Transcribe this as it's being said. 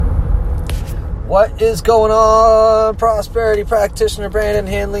What is going on? Prosperity practitioner Brandon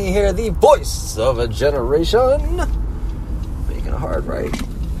Hanley here, the voice of a generation. Making it hard right.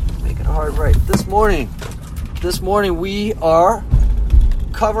 This morning we are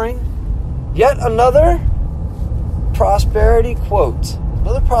covering yet another prosperity quote.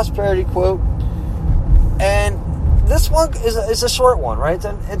 And this one is a short one, right?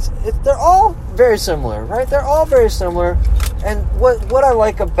 And they're all very similar, right? They're all very similar. And what I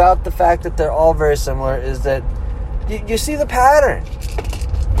like about the fact that they're all very similar is that you see the pattern.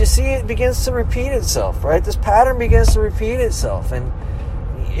 You see it begins to repeat itself, right? This pattern begins to repeat itself. And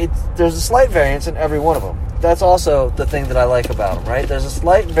there's a slight variance in every one of them. That's also the thing that I like about them, right? There's a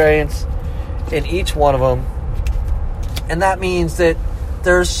slight variance in each one of them. And that means that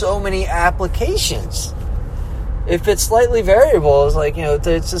there's so many applications. If it's slightly variable, it's like,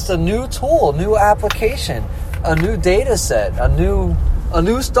 it's just a new tool, new application, a new data set, a new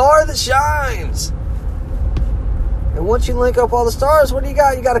star that shines. And once you link up all the stars, what do you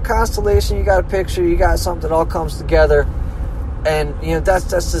got? You got a constellation, you got a picture, you got something that all comes together. And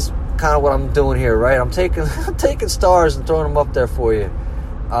that's just kind of what I'm doing here, right? I'm taking stars and throwing them up there for you,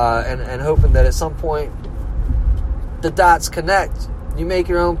 and hoping that at some point the dots connect. You make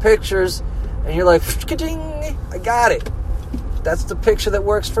your own pictures, and you're like, ka-ding, I got it. That's the picture that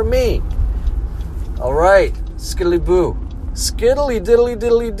works for me. All right, skiddly boo, skiddly diddly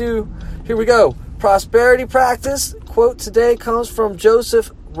diddly doo. Here we go. Prosperity practice quote today comes from Joseph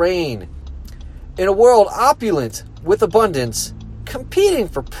Rain. In a world opulent with abundance, competing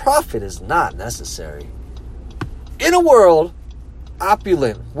for profit is not necessary. In a world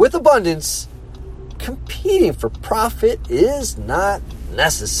opulent with abundance, competing for profit is not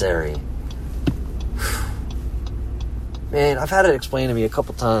necessary. Man, I've had it explained to me a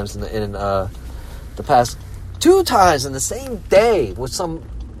couple times in the past 2 times in the same day with some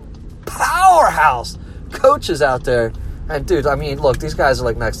powerhouse coaches out there. And dude, I mean, look, these guys are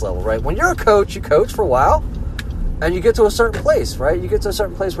like next level, right? When you're a coach, you coach for a while, and you get to a certain place, right? You get to a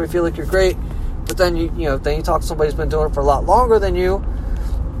certain place where you feel like you're great, but then then you talk to somebody who's been doing it for a lot longer than you,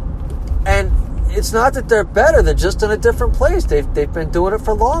 and it's not that they're better; they're just in a different place. They've been doing it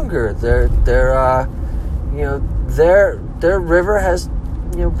for longer. Their river has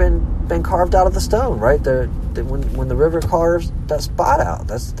been carved out of the stone, right? When the river carves that spot out,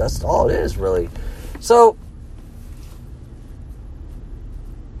 that's all it is, really. So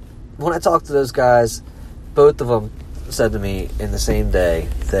when I talked to those guys, both of them said to me in the same day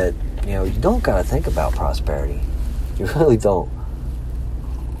that you don't gotta think about prosperity. You really don't.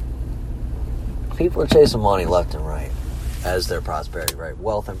 People are chasing money left and right as their prosperity, right?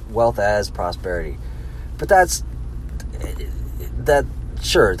 Wealth as prosperity, but that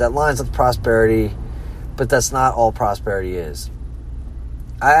lines up with prosperity, but that's not all prosperity is.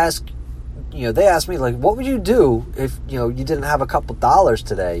 They asked me, like, what would you do if, you didn't have a couple dollars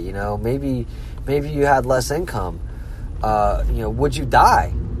today? Maybe you had less income. Would you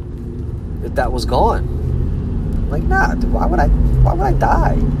die if that was gone? Like, nah, dude, why would I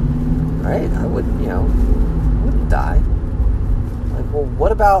die? Right? I wouldn't die. Like, well,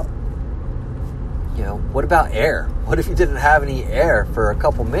 what about air? What if you didn't have any air for a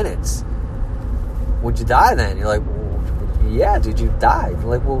couple minutes? Would you die then? You're like, well, yeah, dude, you died.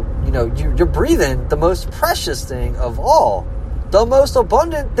 You're like, well, you're breathing the most precious thing of all, the most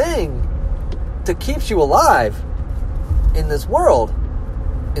abundant thing that keeps you alive in this world,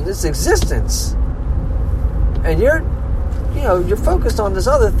 in this existence. And you're focused on this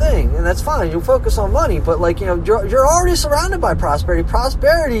other thing, and that's fine. You'll focus on money, but you're already surrounded by prosperity.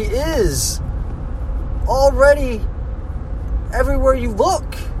 Prosperity is already everywhere you look.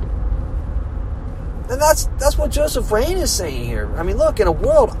 And that's what Joseph Rain is saying here. I mean, look, in a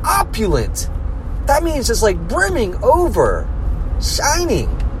world opulent, that means it's like brimming over, shining,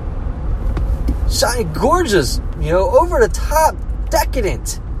 gorgeous, over the top,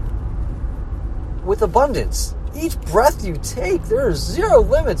 decadent, with abundance. Each breath you take, there are zero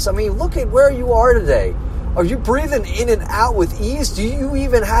limits. I mean, look at where you are today. Are you breathing in and out with ease? Do you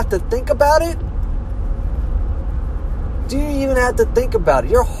even have to think about it? Do you even have to think about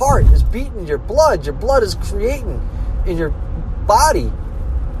it? Your heart is beating your blood. Your blood is creating in your body.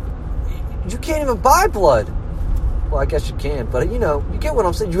 You can't even buy blood. Well, I guess you can, but you get what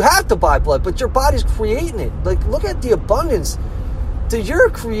I'm saying. You have to buy blood, but your body's creating it. Like, look at the abundance that you're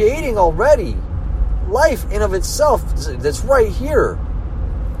creating already. Life in of itself, that's right here.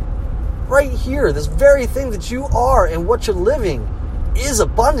 Right here. This very thing that you are and what you're living is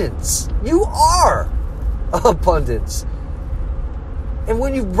abundance. You are abundance. And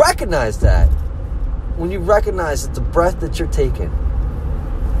when you recognize that, the breath that you're taking,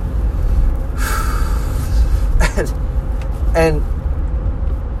 And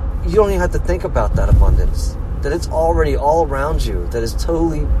you don't even have to think about that abundance. That it's already all around you. That it's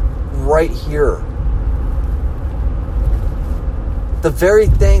totally right here. The very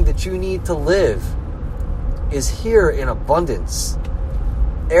thing that you need to live is here in abundance.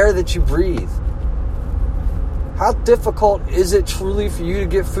 Air that you breathe. How difficult is it truly for you to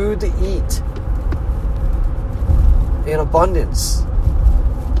get food to eat in abundance?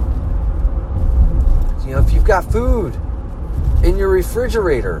 You know, if you've got food in your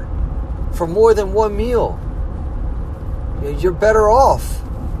refrigerator for more than one meal, you know, you're better off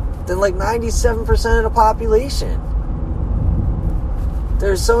than like 97% of the population.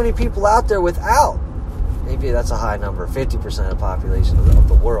 There's so many people out there without. Maybe that's a high number, 50% of the population of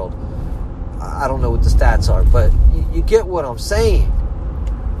the world. I don't know what the stats are, but you get what I'm saying.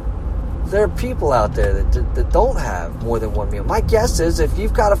 There are people out there that don't have more than one meal. My guess is if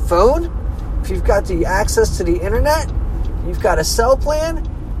you've got a phone, if you've got the access to the internet, you've got a cell plan,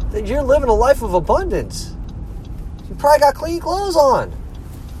 that you're living a life of abundance. You probably got clean clothes on.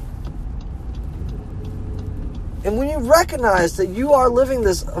 And when you recognize that you are living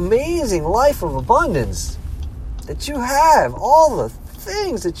this amazing life of abundance, that you have all the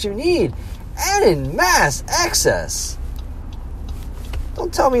things that you need, and in mass excess.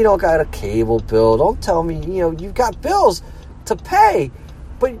 Don't tell me you don't got a cable bill. Don't tell me, you know, you've got bills to pay.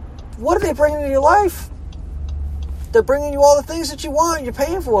 But what are they bringing to your life? They're bringing you all the things that you want. You're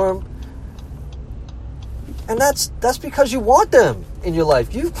paying for them. And that's because you want them in your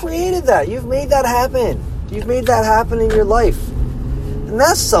life. You've created that. You've made that happen. You've made that happen in your life. And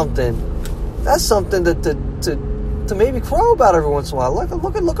that's something to maybe crow about every once in a while.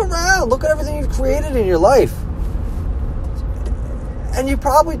 Look around. Look at everything you've created in your life. And you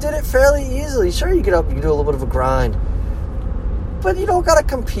probably did it fairly easily. Sure, you get up, you do a little bit of a grind. But you don't got to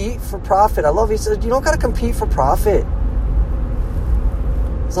compete for profit. I love he said, you don't got to compete for profit.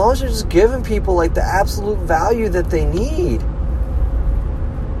 As long as you're just giving people like the absolute value that they need.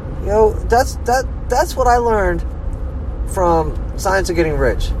 You know, that's what I learned from Science of Getting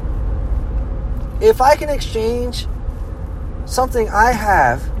Rich. If I can exchange something I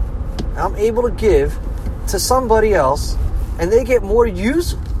have, I'm able to give to somebody else, and they get more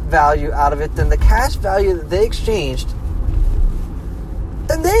use value out of it than the cash value that they exchanged,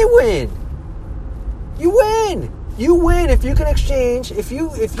 then they win. You win. You win if you can exchange. If you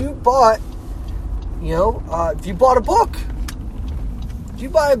bought, you know, if you bought a book, if you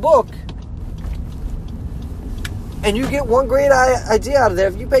buy a book, and you get one great idea out of there,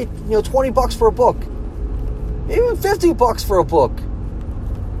 if you pay, you know, $20 for a book, even $50 for a book,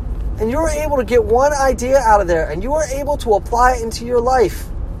 and you were able to get one idea out of there, and you were able to apply it into your life,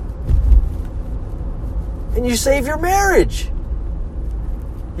 and you save your marriage,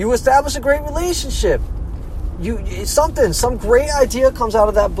 you establish a great relationship, some great idea comes out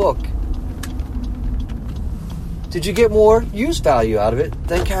of that book. Did you get more use value out of it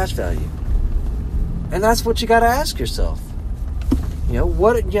than cash value? And that's what you got to ask yourself. You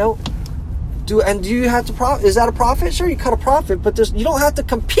know, do you have to profit? Is that a profit? Sure, you cut a profit, but you don't have to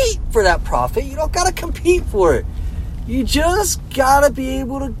compete for that profit. You don't got to compete for it. You just got to be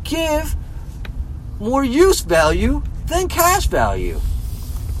able to give more use value than cash value.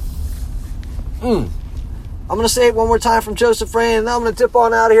 I'm going to say it one more time from Joseph Rain, and then I'm going to dip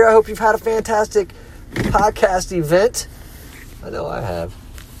on out of here. I hope you've had a fantastic podcast event. I know I have.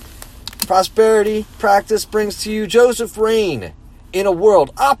 Prosperity Practice brings to you Joseph Rain. In a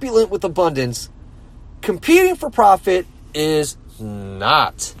world opulent with abundance, competing for profit is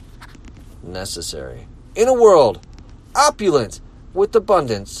not necessary. In a world opulent with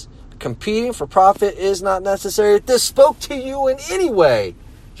abundance, competing for profit is not necessary. If this spoke to you in any way,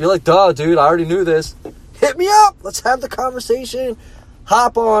 you're like, duh, dude, I already knew this. Hit me up. Let's have the conversation.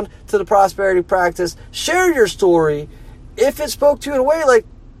 Hop on to the Prosperity Practice. Share your story. If it spoke to you in a way like,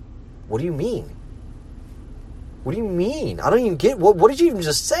 what do you mean? What do you mean? I don't even get, what did you even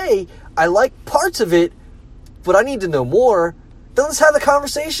just say? I like parts of it, but I need to know more. Then let's have the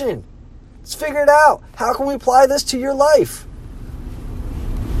conversation. Let's figure it out. How can we apply this to your life?